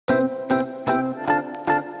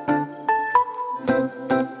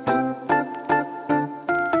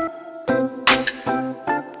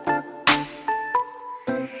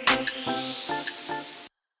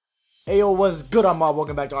Yo, what's good, I'm Mob.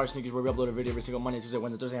 Welcome back to rsneakers, where we upload a video every single Monday, Tuesday,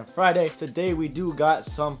 Wednesday, Thursday, and Friday. Today we do got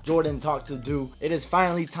some Jordan talk to do. It is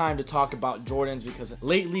finally time to talk about Jordans because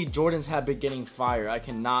lately Jordans have been getting fire. I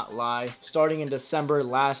cannot lie. Starting in December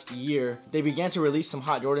last year, they began to release some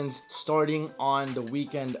hot Jordans starting on the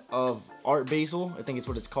weekend of Art Basel. I think it's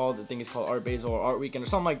what it's called. I think it's called Art Basel or Art Weekend or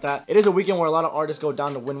something like that. It is a weekend where a lot of artists go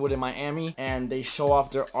down to Wynwood in Miami and they show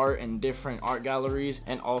off their art in different art galleries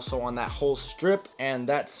and also on that whole strip. And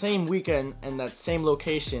that same weekend and that same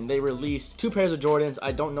location, they released two pairs of Jordans.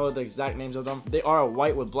 I don't know the exact names of them. They are a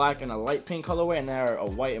white with black and a light pink colorway, and they are a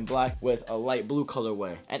white and black with a light blue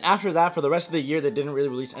colorway. And after that, for the rest of the year, they didn't really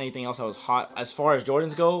release anything else that was hot as far as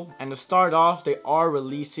Jordans go. And to start off, they are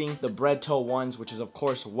releasing the Bred toe ones, which is of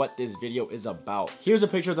course what this video is about. Here's a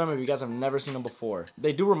picture of them if you guys have never seen them before.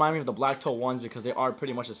 They do remind me of the black toe ones because they are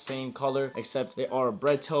pretty much the same color, except they are a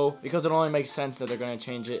Bred toe, because it only makes sense that they're going to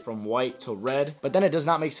change it from white to red. But then it does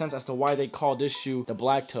not make sense as to why they call this shoe the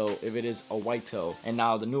black toe if it is a white toe. And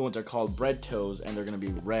now the new ones are called Bred toes and they're going to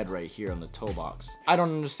be red right here on the toe box. I don't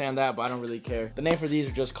understand that, but I don't really care. The name for these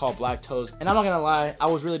are just called black toes. And I'm not gonna lie, I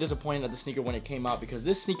was really disappointed at the sneaker when it came out because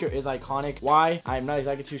this sneaker is iconic. Why? I'm not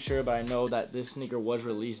exactly too sure, but I know that this sneaker was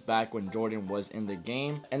released back when Jordan was in the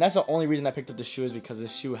game, and that's the only reason I picked up the shoe, is because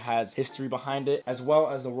this shoe has history behind it, as well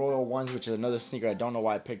as the Royal ones, which is another sneaker I don't know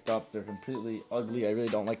why I picked up. They're completely ugly. I really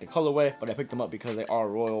don't like the colorway, but I picked them up because they are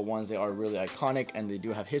Royal ones. They are really iconic and they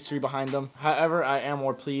do have history behind them. However, I am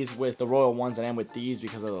more pleased with the Royal ones than I am with these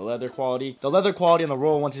because of the leather quality. The leather quality on the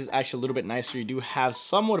Royal ones is actually a little bit nicer. You do have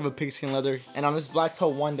somewhat of a pigskin leather, and on this black toe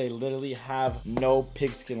one, they literally have no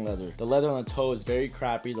pigskin leather. The leather on the toe is very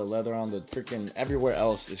crappy. The leather on the freaking everywhere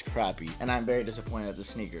else is crappy, and I'm very disappointed at the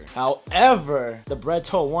sneaker. However, the Bred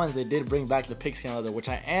toe ones, they did bring back the pigskin leather, which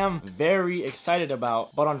I am very excited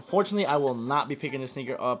about, but unfortunately I will not be picking this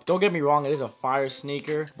sneaker up. Don't get me wrong, it is a fire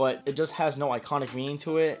sneaker, but it just has no iconic meaning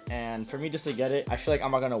to it, and for me just to get it, I feel like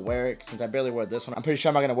I'm not gonna wear it since I barely wear this one. I'm pretty sure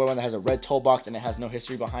I'm not gonna wear one that has a red toe box and it has no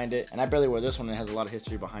history behind it, and I barely wear this one and it has a lot of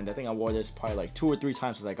history behind it. I think I wore this probably like 2 or 3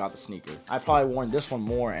 times since I got the sneaker. I probably worn this one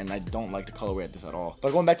more, and I don't like the colorway of this at all.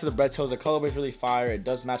 But going back to the Bred toes, the colorway is really fire. It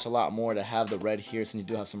does match a lot more to have the red here, since you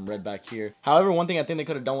do have some red back here. However, one thing I think they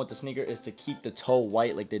could have done with the sneaker is to keep the toe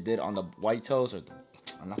white like they did on the white toes, or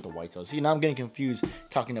not the white toes. See, now I'm getting confused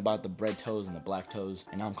talking about the Bred toes and the black toes,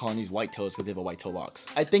 and now I'm calling these white toes because they have a white toe box.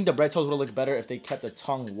 I think the Bred toes would have looked better if they kept the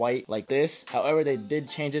tongue white like this. However, they did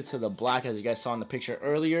change it to the black, as you guys saw in the picture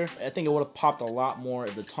earlier. I think it would have popped a lot more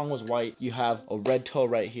if the tongue was white. You have a red toe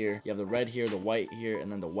right here, you have the red here, the white here,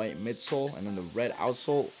 and then the white midsole, and then the red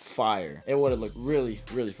outsole. Fire. It would have looked really,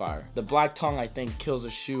 really fire. The black tongue, I think, kills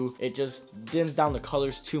the shoe. It just dims down the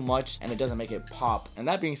colors too much, and it doesn't make it pop. And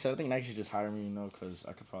that being said, I think Nike should just hire me, you know, because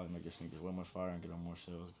I could probably make this sneaker way more fire and get on more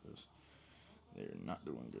sales, because they're not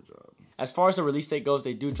doing a good job. As far as the release date goes,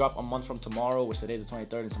 they do drop a month from tomorrow, which today is the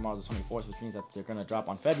 23rd and tomorrow's the 24th, which means that they're going to drop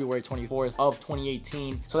on February 24th of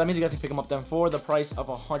 2018. So that means you guys can pick them up then for the price of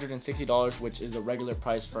 $160, which is the regular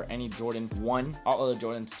price for any Jordan 1. All other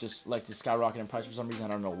Jordans just like to skyrocket in price for some reason. I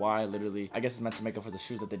don't know why. Literally, I guess it's meant to make up for the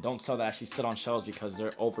shoes that they don't sell that actually sit on shelves because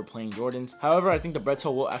they're overplaying Jordans. However, I think the Bred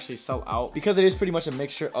toe will actually sell out because it is pretty much a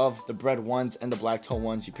mixture of the Bred ones and the black toe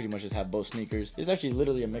ones. You pretty much just have both sneakers. It's actually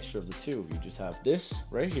literally a mixture of the two. You just have this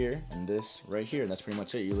right here and this right here, and that's pretty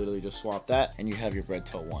much it. You literally just swap that and you have your Bred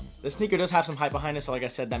toe one. The sneaker does have some hype behind it, so like I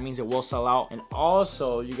said, that means it will sell out. And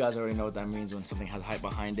also, you guys already know what that means when something has hype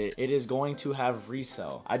behind it. It is going to have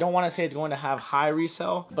resale. I don't want to say it's going to have high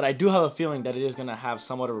resale, but I do have a feeling that it is going to have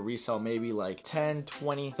somewhat of a resale, maybe like 10,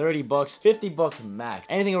 20, 30 bucks, 50 bucks max.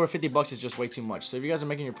 Anything over 50 bucks is just way too much. So if you guys are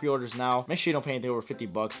making your pre-orders now, make sure you don't pay anything over 50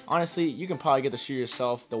 bucks. Honestly, you can probably get the shoe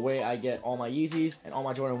yourself the way I get all my Yeezys and all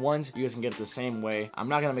my Jordan 1s. You guys can get it the same way. I'm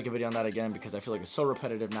not gonna make a video on that again because I feel like it's so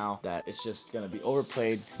repetitive now that it's just gonna be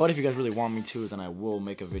overplayed. But if you guys really want me to, then I will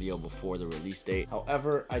make a video before the release date.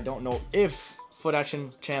 However, I don't know if Foot Action,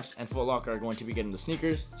 Champs, and Foot Locker are going to be getting the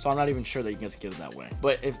sneakers, so I'm not even sure that you guys can get it that way.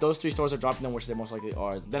 But if those 3 stores are dropping them, which they most likely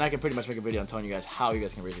are, then I can pretty much make a video on telling you guys how you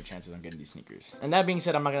guys can raise your chances on getting these sneakers. And that being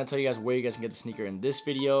said, I'm not going to tell you guys where you guys can get the sneaker in this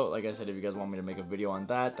video. Like I said, if you guys want me to make a video on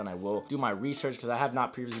that, then I will do my research, because I have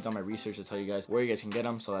not previously done my research to tell you guys where you guys can get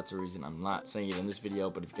them, so that's the reason I'm not saying it in this video.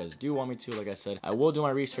 But if you guys do want me to, like I said, I will do my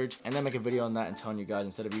research and then make a video on that and telling you guys,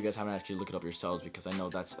 instead of you guys having to actually look it up yourselves, because I know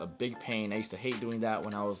that's a big pain. I used to hate doing that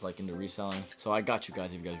when I was like into reselling, so I got you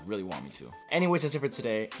guys if you guys really want me to. Anyways, that's it for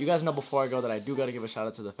today. You guys know before I go that I do gotta give a shout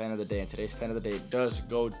out to the fan of the day, and today's fan of the day does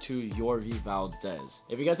go to Your V Valdez.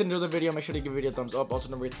 If you guys did enjoy the video, make sure to give the video a thumbs up. Also,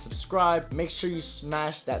 don't forget to subscribe. Make sure you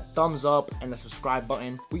smash that thumbs up and the subscribe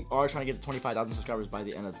button. We are trying to get to 25,000 subscribers by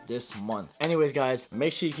the end of this month. Anyways, guys,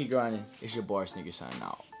 make sure you keep grinding. It's your boy rsneakersfl signing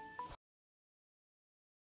out.